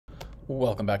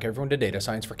Welcome back everyone to Data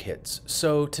Science for Kids.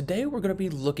 So today we're going to be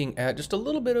looking at just a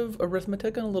little bit of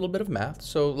arithmetic and a little bit of math,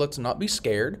 so let's not be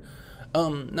scared.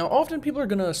 Now often people are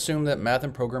going to assume that math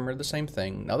and programming are the same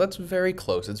thing. Now that's very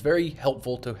close. It's very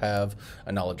helpful to have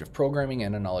a knowledge of programming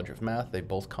and a knowledge of math. They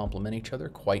both complement each other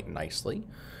quite nicely.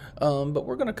 But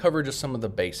we're going to cover just some of the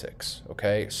basics,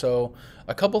 okay? So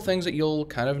a couple things that you'll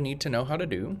kind of need to know how to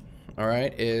do, all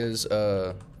right, is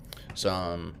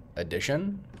some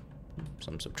addition,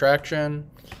 some subtraction,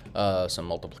 some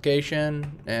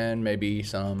multiplication, and maybe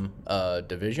some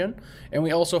division. And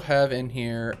we also have in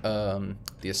here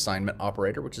the assignment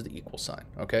operator, which is the equal sign.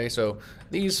 Okay, so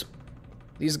these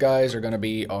guys are going to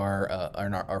be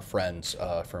our friends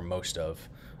for most of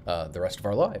the rest of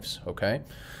our lives. Okay,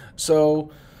 so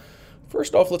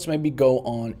first off, let's maybe go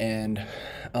on and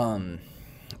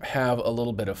have a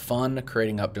little bit of fun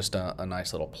creating up just a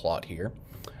nice little plot here.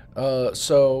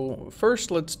 So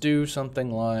first let's do something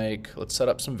like, let's set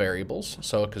up some variables.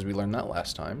 So, because we learned that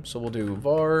last time. So we'll do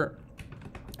var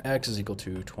x is equal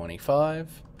to 25,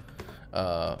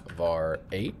 var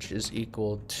h is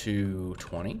equal to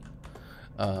 20,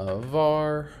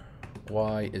 var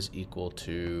y is equal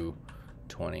to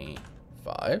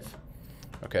 25.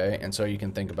 Okay, and so you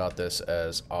can think about this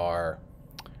as our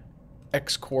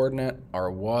x coordinate,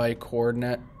 our y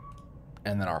coordinate,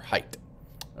 and then our height.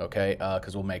 Okay,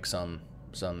 because we'll make some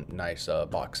nice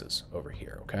boxes over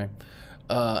here, okay?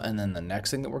 And then the next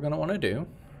thing that we're going to want to do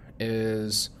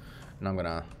is, and I'm going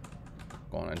to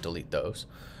go on and delete those,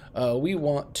 we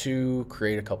want to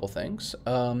create a couple things.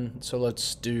 So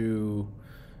let's do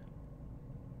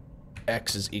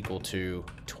x is equal to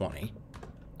 20.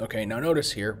 Okay, now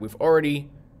notice here, we've already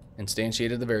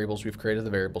instantiated the variables, we've created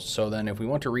the variables, so then if we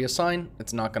want to reassign,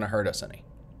 it's not going to hurt us any,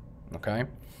 okay?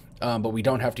 But we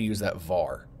don't have to use that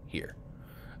var here.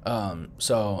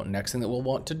 So next thing that we'll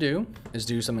want to do is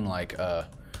do something like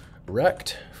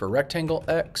rect for rectangle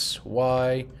x,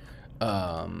 y,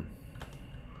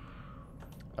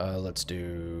 let's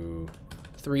do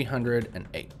 300 and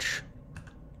h.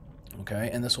 Okay,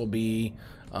 and this will be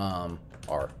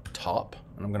our top,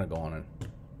 and I'm going to go on and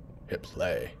hit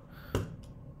play.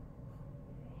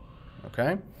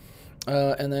 Okay,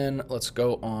 and then let's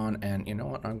go on and, you know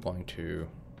what, I'm going to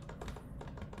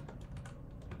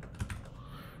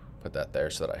put that there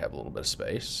so that I have a little bit of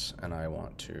space, and I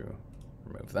want to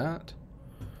remove that.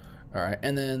 All right,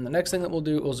 and then the next thing that we'll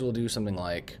do is we'll do something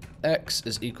like x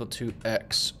is equal to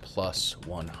x plus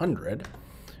 100.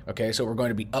 Okay, so we're going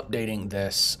to be updating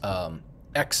this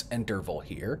x interval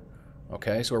here.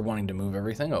 Okay, so we're wanting to move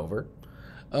everything over.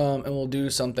 And we'll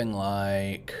do something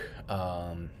like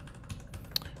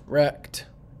rect,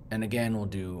 and again we'll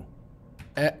do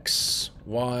x,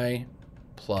 y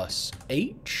plus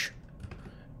h.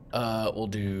 We'll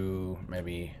do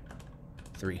maybe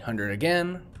 300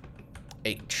 again,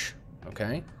 h,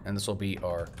 okay? And this will be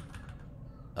our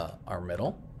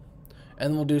middle.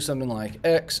 And we'll do something like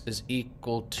x is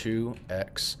equal to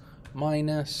x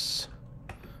minus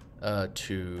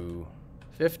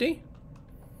 250.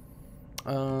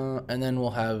 And then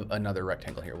we'll have another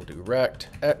rectangle here. We'll do rect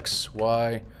x,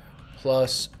 y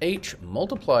plus h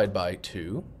multiplied by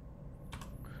 2,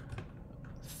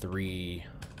 300.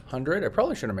 I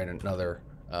probably should have made another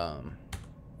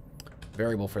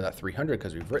variable for that 300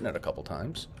 because we've written it a couple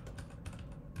times.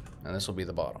 And this will be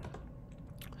the bottom.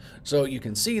 So you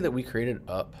can see that we created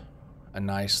up a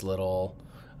nice little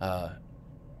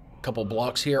couple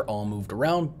blocks here, all moved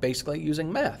around, basically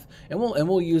using math. And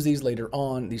we'll use these later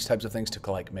on, these types of things,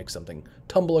 to like make something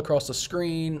tumble across the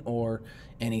screen or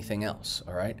anything else.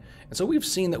 All right. And so we've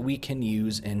seen that we can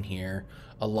use in here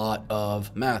a lot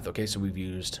of math. Okay, so we've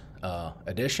used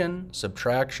addition,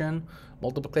 subtraction,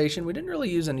 multiplication. We didn't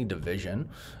really use any division,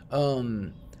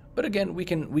 but again, we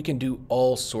can do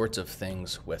all sorts of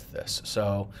things with this.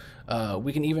 So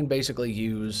we can even basically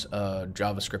use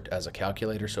JavaScript as a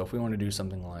calculator. So if we want to do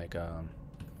something like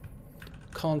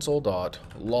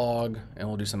console.log, and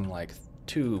we'll do something like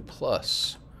 2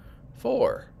 plus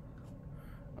 4.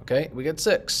 Okay, we get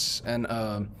 6, and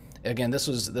again,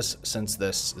 since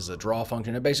this is a draw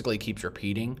function, it basically keeps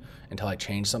repeating until I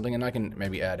change something, and I can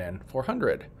maybe add in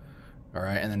 400. All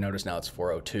right, and then notice now it's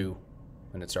 402,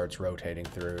 and it starts rotating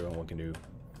through, and we can do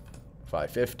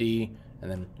 550, and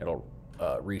then it'll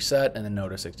reset, and then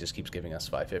notice it just keeps giving us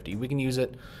 550. We can use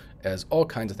it as all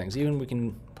kinds of things. Even we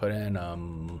can put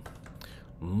in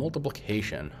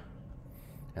multiplication,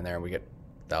 and there we get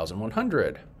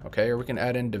 1100. Okay, or we can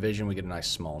add in division. We get a nice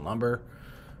small number.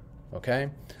 Okay,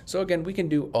 so again, we can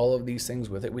do all of these things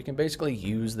with it. We can basically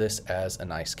use this as a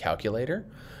nice calculator.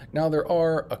 Now there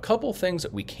are a couple things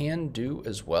that we can do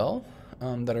as well.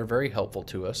 that are very helpful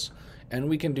to us, and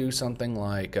we can do something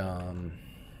like,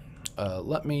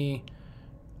 let me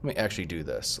actually do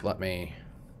this. Let me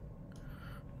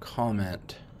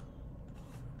comment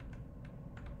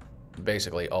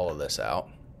basically all of this out.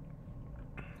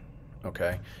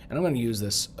 Okay, and I'm going to use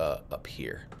this up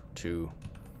here to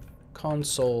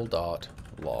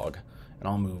console.log, and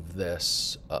I'll move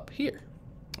this up here.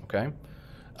 Okay,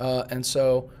 and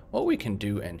so what we can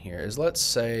do in here is, let's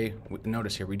say,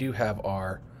 notice here we do have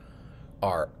our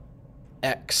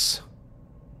x,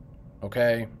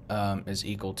 okay, is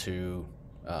equal to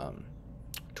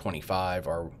 25,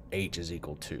 our h is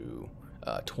equal to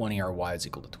 20, our y is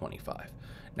equal to 25.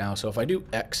 Now, so if I do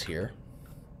x here,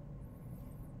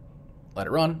 let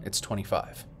it run, it's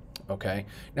 25. Okay,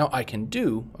 now I can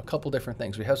do a couple different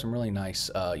things. We have some really nice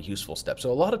useful steps.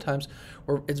 So a lot of times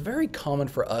it's very common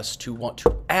for us to want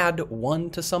to add 1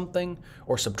 to something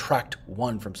or subtract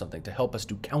 1 from something to help us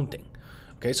do counting.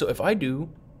 Okay, so if I do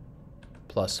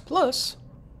plus plus,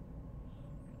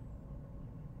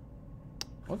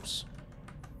 whoops,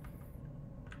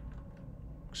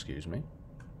 excuse me.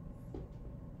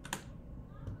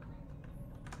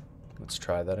 Let's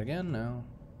try that again now.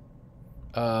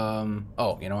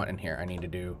 Oh, you know what? In here, I need to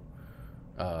do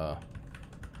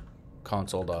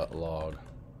console.log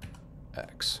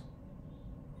x.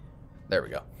 There we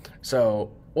go.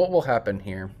 So what will happen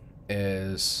here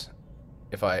is,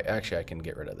 if I can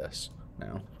get rid of this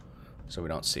now, so we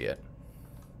don't see it.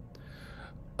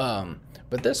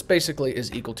 But this basically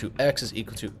is equal to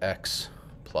x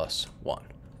plus 1.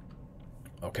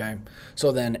 Okay,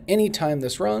 so then anytime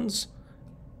this runs,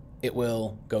 it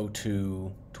will go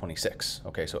to 26.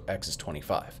 Okay, so x is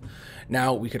 25.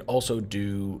 Now we could also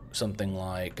do something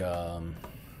like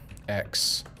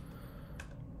x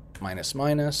minus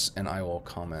minus, and I will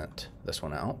comment this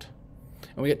one out,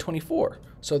 and we get 24.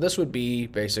 So this would be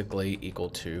basically equal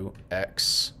to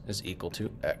x is equal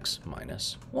to x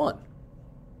minus 1.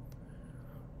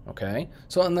 Okay,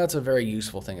 so and that's a very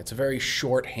useful thing. It's a very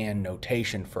shorthand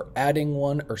notation for adding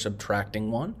 1 or subtracting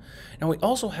 1. Now we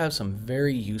also have some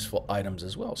very useful items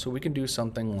as well. So we can do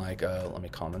something like, let me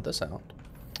comment this out,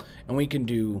 and we can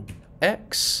do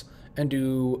x and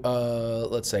do,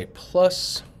 let's say,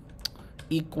 plus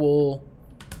equal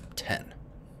 10.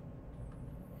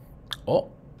 Oh,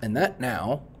 and that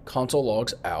now console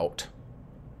logs out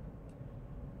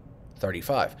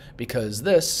 35, because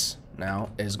this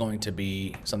now is going to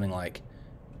be something like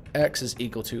x is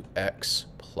equal to x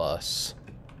plus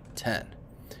 10.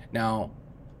 Now,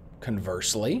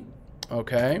 conversely,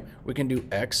 okay, we can do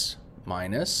x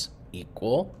minus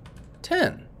equal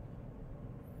 10.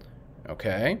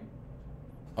 Okay.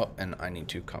 Oh, and I need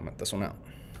to comment this one out.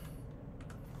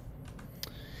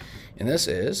 And this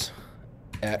is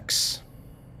x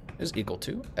is equal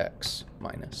to x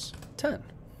minus 10.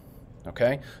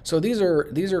 Okay, so these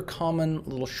are common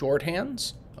little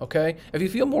shorthands. Okay, if you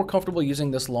feel more comfortable using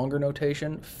this longer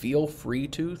notation, feel free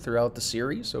to throughout the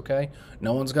series. Okay,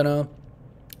 no one's gonna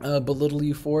belittle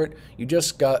you for it. You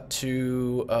just got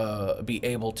to be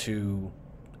able to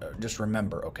just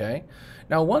remember. Okay,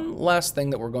 now one last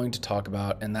thing that we're going to talk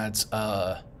about, and that's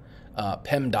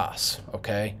Pemdas.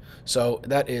 Okay, so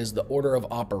that is the order of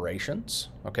operations.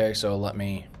 Okay, so let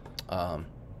me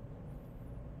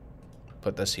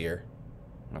put this here.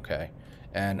 Okay,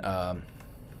 and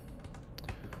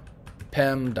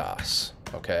Pemdas.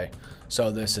 Okay, so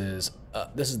this is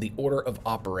the order of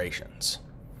operations.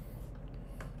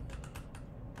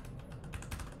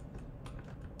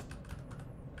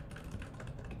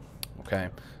 Okay,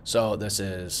 so this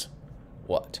is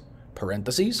what?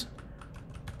 Parentheses,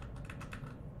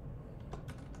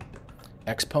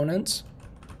 exponents,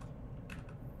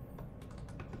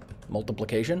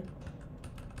 multiplication,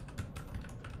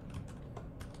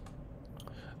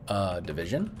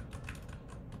 division,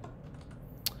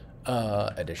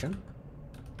 addition,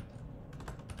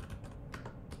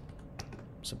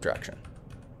 subtraction.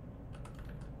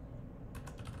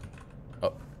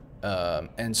 Oh,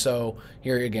 and so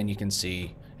here again you can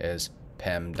see is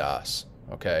Pemdas.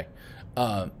 Okay,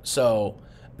 so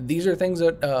these are things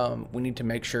that we need to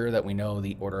make sure that we know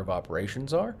the order of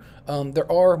operations are.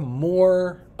 There are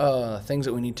more things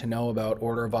that we need to know about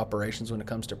order of operations when it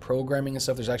comes to programming and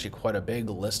stuff. There's actually quite a big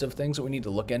list of things that we need to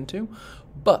look into.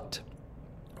 But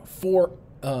for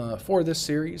this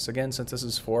series, again, since this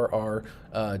is for our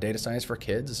data science for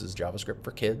kids, this is JavaScript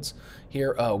for kids,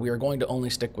 here we are going to only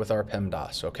stick with our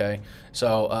Pemdas, okay?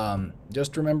 So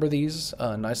just remember these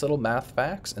nice little math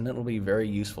facts, and it will be very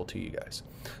useful to you guys.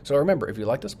 So remember, if you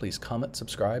like this, please comment,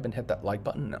 subscribe, and hit that like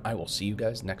button, and I will see you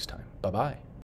guys next time. Bye-bye.